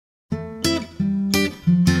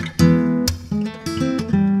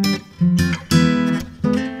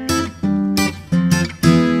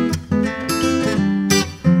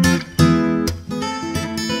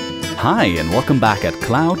Hi, and welcome back at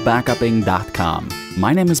cloudbackupping.com.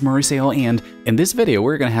 My name is Mauricio, and in this video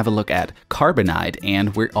we're going to have a look at Carbonite,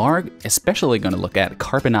 and we are especially going to look at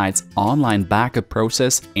Carbonite's online backup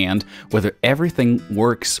process and whether everything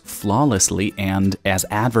works flawlessly and as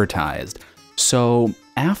advertised. So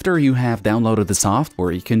after you have downloaded the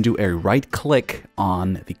software, you can do a right-click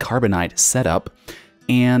on the Carbonite setup,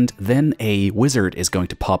 and then a wizard is going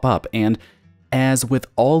to pop up. And as with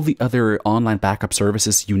all the other online backup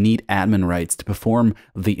services, you need admin rights to perform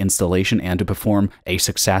the installation and to perform a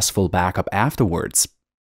successful backup afterwards.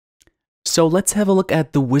 So let's have a look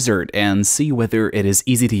at the wizard and see whether it is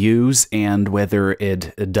easy to use and whether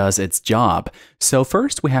it does its job. So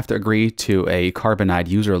first we have to agree to a Carbonite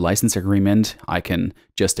user license agreement. I can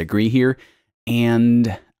just agree here,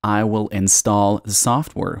 and I will install the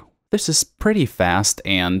software. This is pretty fast,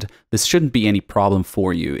 and this shouldn't be any problem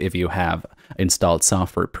for you if you have installed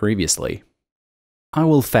software previously. I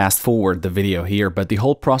will fast forward the video here, but the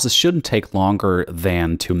whole process shouldn't take longer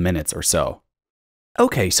than 2 minutes or so.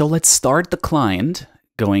 Okay, so let's start the client,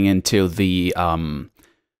 going into the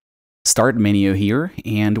start menu here,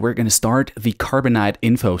 and we're going to start the Carbonite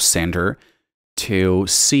Info Center to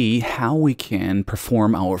see how we can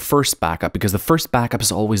perform our first backup, because the first backup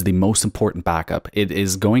is always the most important backup. It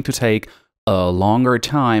is going to take a longer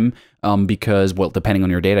time because, well, depending on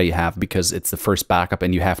your data you have, because it's the first backup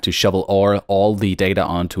and you have to shovel all the data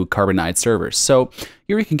onto Carbonite servers. So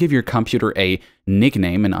here you can give your computer a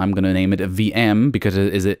nickname, and I'm going to name it a VM because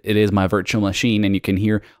it is my virtual machine, and you can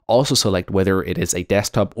here also select whether it is a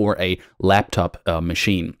desktop or a laptop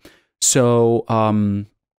machine. So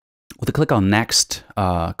with a click on Next,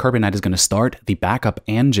 Carbonite is going to start the backup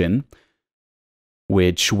engine,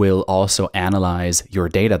 which will also analyze your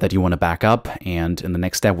data that you want to back up, and in the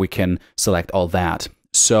next step we can select all that.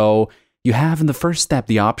 So you have in the first step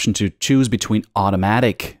the option to choose between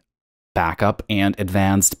automatic backup and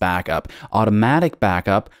advanced backup. Automatic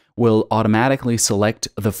backup will automatically select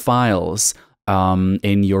the files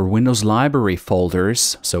in your Windows library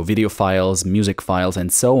folders, so video files, music files,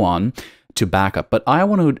 and so on, to backup. But I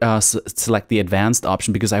want to select the advanced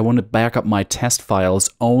option because I want to back up my test files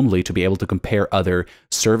only to be able to compare other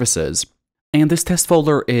services. And this test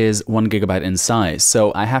folder is 1 GB in size,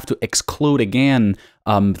 so I have to exclude again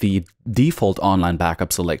the default online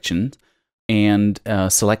backup selection and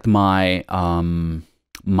select my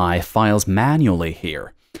my files manually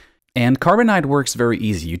here. And Carbonite works very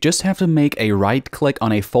easy. You just have to make a right click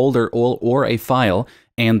on a folder or a file,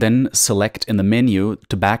 and then select in the menu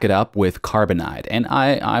to back it up with Carbonite. And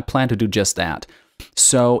I plan to do just that.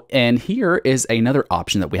 So, and here is another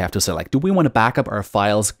option that we have to select. Do we want to back up our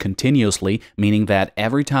files continuously, meaning that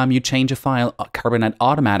every time you change a file, Carbonite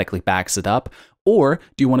automatically backs it up? Or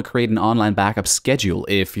do you want to create an online backup schedule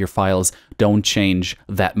if your files don't change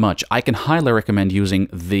that much? I can highly recommend using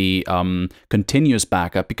the continuous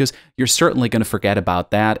backup, because you're certainly going to forget about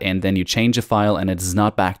that, and then you change a file and it is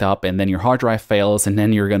not backed up, and then your hard drive fails, and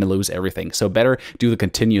then you're going to lose everything. So better do the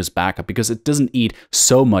continuous backup because it doesn't eat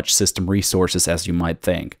so much system resources as you might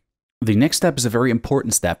think. The next step is a very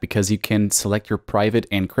important step because you can select your private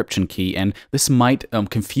encryption key, and this might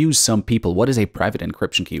confuse some people. What is a private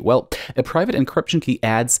encryption key? Well, a private encryption key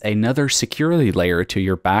adds another security layer to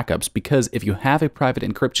your backups, because if you have a private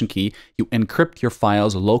encryption key, you encrypt your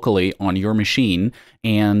files locally on your machine,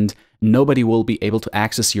 and nobody will be able to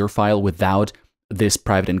access your file without this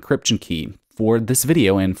private encryption key. For this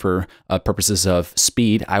video and for purposes of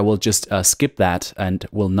speed, I will just skip that and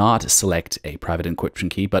will not select a private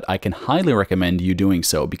encryption key, but I can highly recommend you doing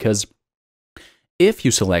so, because if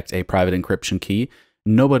you select a private encryption key,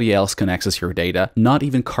 nobody else can access your data, not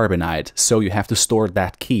even Carbonite, so you have to store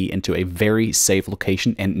that key into a very safe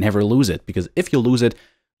location and never lose it, because if you lose it,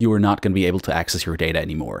 you are not going to be able to access your data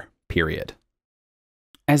anymore, period.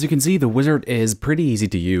 As you can see, the wizard is pretty easy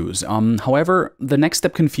to use. However, the next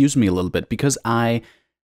step confused me a little bit because I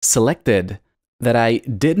selected that I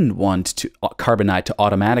didn't want Carbonite to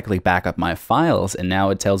automatically back up my files, and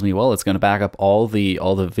now it tells me, well, it's going to back up all the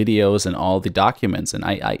videos and all the documents, and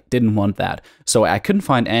I didn't want that. So I couldn't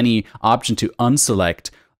find any option to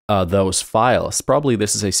unselect those files. Probably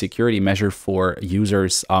this is a security measure for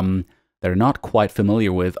users that are not quite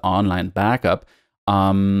familiar with online backup.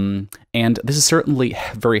 And this is certainly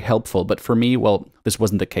very helpful, but for me, well, this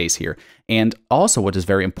wasn't the case here. And also what is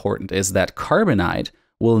very important is that Carbonite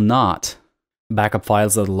will not back up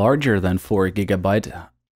files that are larger than 4 GB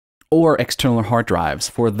or external hard drives.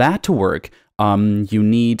 For that to work, you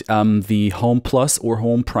need the Home Plus or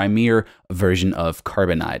Home Premier version of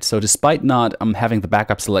Carbonite. So despite not having the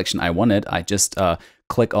backup selection I wanted, I just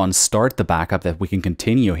click on Start the Backup, that we can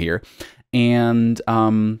continue here. And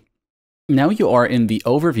Now you are in the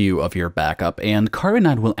overview of your backup, and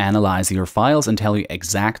Carbonite will analyze your files and tell you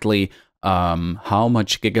exactly how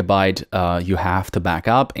much gigabyte you have to back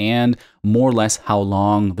up and more or less how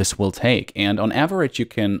long this will take. And on average, you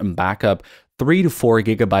can back up 3 to 4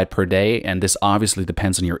 gigabyte per day, and this obviously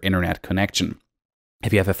depends on your internet connection.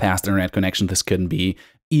 If you have a fast internet connection, this can be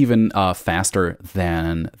even faster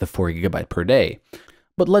than the 4 gigabyte per day.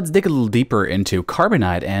 But let's dig a little deeper into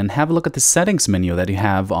Carbonite and have a look at the settings menu that you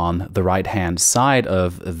have on the right-hand side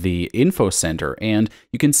of the info center. And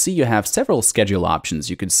you can see you have several schedule options.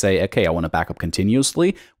 You could say, okay, I want to back up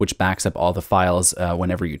continuously, which backs up all the files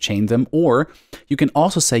whenever you change them. Or you can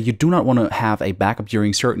also say you do not want to have a backup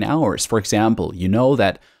during certain hours. For example, you know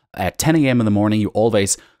that at 10 a.m. in the morning, you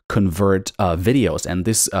always convert videos, and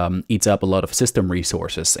this eats up a lot of system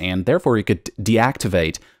resources. And therefore, you could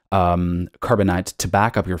deactivate Carbonite to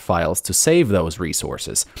back up your files to save those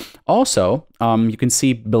resources. Also, you can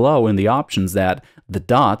see below in the options that the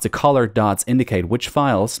dots, the colored dots, indicate which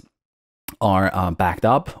files are backed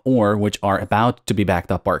up or which are about to be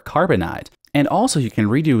backed up by Carbonite. And also, you can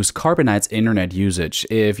reduce Carbonite's internet usage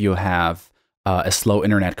if you have a slow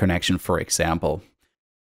internet connection, for example.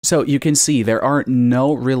 So you can see there are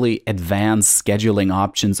no really advanced scheduling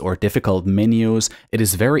options or difficult menus. It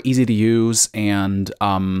is very easy to use, and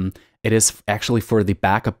it is actually for the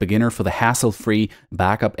backup beginner, for the hassle-free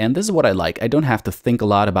backup. And this is what I like. I don't have to think a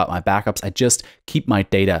lot about my backups. I just keep my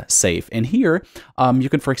data safe. And here you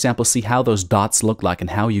can, for example, see how those dots look like and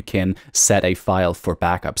how you can set a file for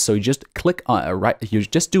backup. So you just click on you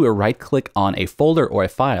just do a right click on a folder or a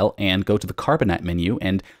file and go to the Carbonite menu,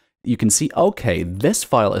 and you can see, okay, this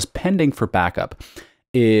file is pending for backup.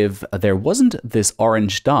 If there wasn't this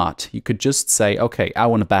orange dot, you could just say, okay, I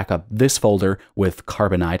want to back up this folder with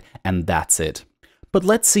Carbonite, and that's it. But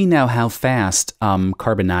let's see now how fast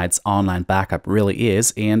Carbonite's online backup really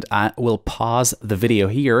is, and I will pause the video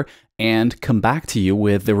here and come back to you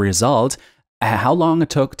with the result, how long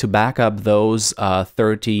it took to back up those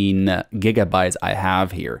 13 gigabytes I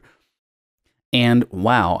have here. And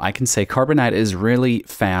wow, I can say Carbonite is really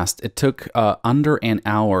fast. It took under an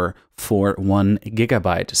hour for 1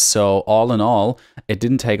 gigabyte. So all in all, it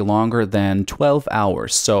didn't take longer than 12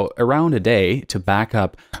 hours. So around a day to back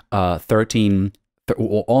up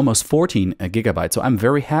almost 14 gigabytes. So I'm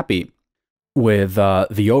very happy with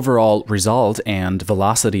the overall result and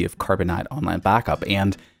velocity of Carbonite online backup.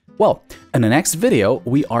 And well, in the next video,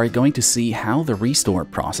 we are going to see how the restore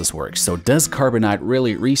process works. So does Carbonite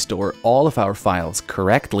really restore all of our files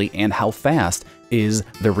correctly, and how fast is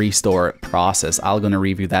the restore process? I'm going to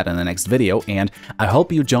review that in the next video, and I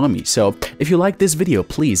hope you join me. So if you like this video,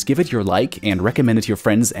 please give it your like and recommend it to your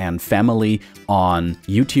friends and family on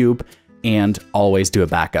YouTube, and always do a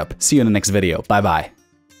backup. See you in the next video. Bye-bye.